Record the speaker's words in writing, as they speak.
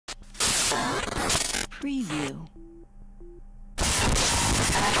Preview.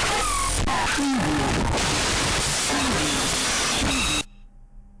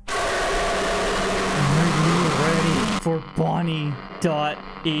 Are you ready for Bonnie.EXE?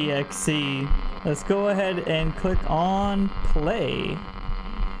 Let's go ahead and click on play.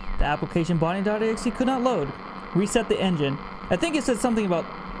 The application Bonnie.EXE could not load. Reset the engine. I think it said something about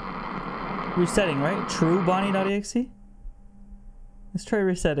resetting, right? True Bonnie.exe? Let's try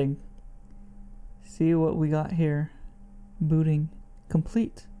resetting. See what we got here. Booting.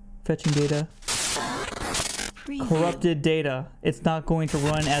 Complete. Fetching data. Preview. Corrupted data. It's not going to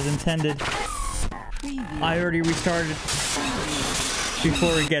run as intended. Preview. I already restarted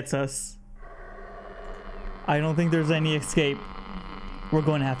before it gets us. I don't think there's any escape. We're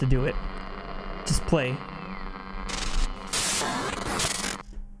going to have to do it. Just play.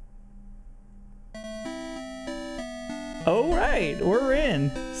 Alright, we're in.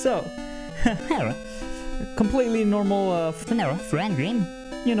 So, completely normal,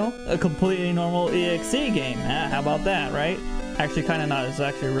 you know, a completely normal EXE game. How about that, right? Actually, kind of not. It's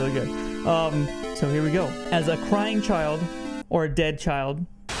actually really good. So here we go. As a crying child, or a dead child,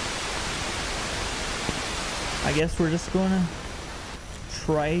 I guess we're just gonna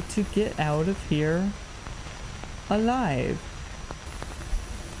try to get out of here alive.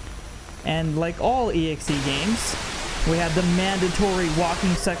 And like all EXE games, we have the mandatory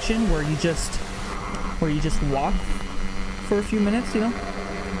walking section where you just walk for a few minutes, you know?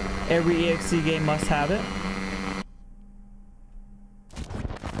 Every EXE game must have it.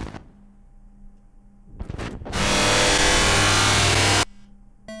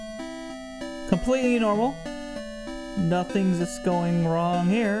 Completely normal. Nothing's just going wrong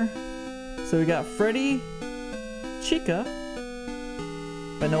here. So we got Freddy, Chica,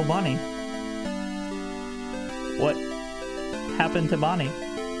 but no Bonnie. What happened to Bonnie?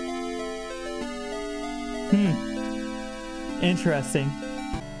 Interesting.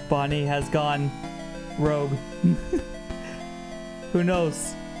 Bonnie has gone rogue. Who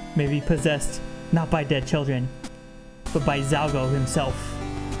knows? Maybe possessed, not by dead children, but by Zalgo himself.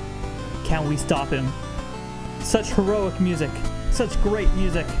 Can we stop him? Such heroic music. Such great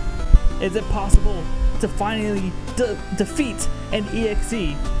music. Is it possible to finally defeat an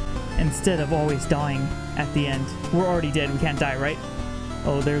EXE instead of always dying at the end? We're already dead. We can't die, right?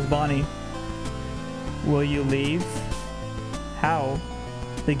 Oh, there's Bonnie. Will you leave? How?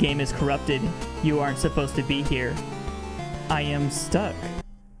 The game is corrupted. You aren't supposed to be here. I am stuck.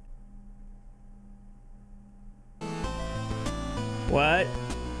 What?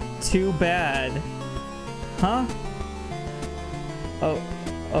 Too bad. Huh? Oh,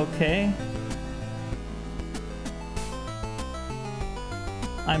 okay.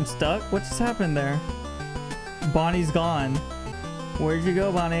 I'm stuck? What just happened there? Bonnie's gone. Where'd you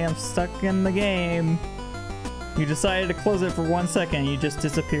go, Bonnie? I'm stuck in the game. You decided to close it for 1 second. You just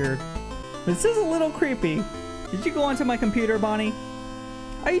disappeared. This is a little creepy. Did you go onto my computer, Bonnie?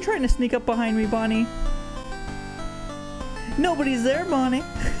 Are you trying to sneak up behind me, Bonnie? Nobody's there, Bonnie.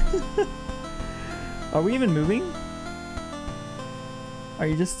 Are we even moving? Are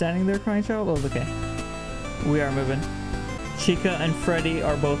you just standing there, crying child? Oh, okay. We are moving. Chica and Freddy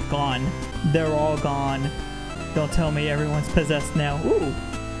are both gone. They're all gone. Don't tell me everyone's possessed now. Ooh,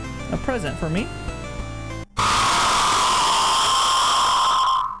 a present for me.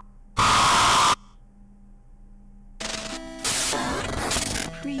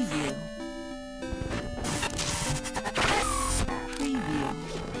 Preview. Preview.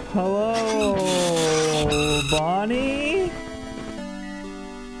 Hello, Bonnie?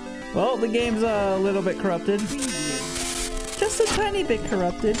 Well, the game's a little bit corrupted. Preview. Just a tiny bit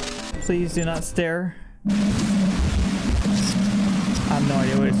corrupted. Please do not stare. I have no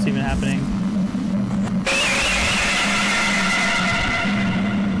idea what's even happening.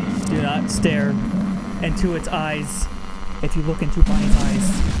 Do not stare into its eyes. If you look into Bonnie's eyes,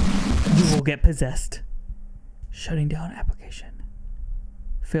 you will get possessed. Shutting down application.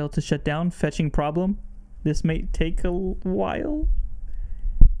 Failed to shut down. Fetching problem. This may take a while.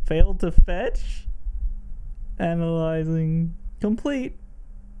 Failed to fetch. Analyzing. Complete.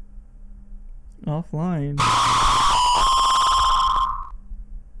 Offline.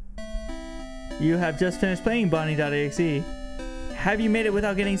 You have just finished playing Bonnie.exe. Have you made it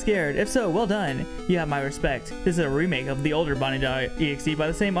without getting scared? If so, well done. You have my respect. This is a remake of the older Bonnie.exe by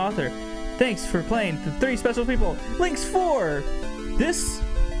the same author. Thanks for playing the 3 special people. LiNX 4! This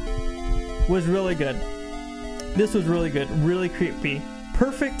was really good. This was really good. Really creepy.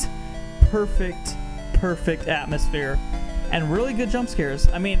 Perfect atmosphere. And really good jump scares.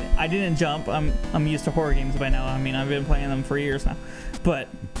 I mean, I didn't jump. I'm used to horror games by now. I mean, I've been playing them for years now. But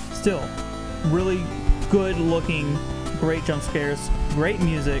still, really good looking, great jump scares, great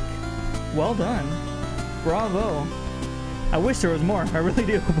music. Well done. Bravo. I wish there was more. I really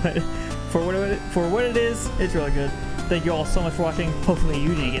do, but for what it is, it's really good. Thank you all so much for watching. Hopefully you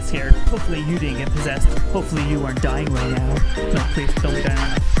didn't get scared. Hopefully you didn't get possessed. Hopefully you aren't dying right now. No, please don't be dying right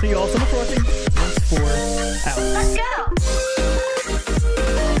now. Thank you all so much for watching.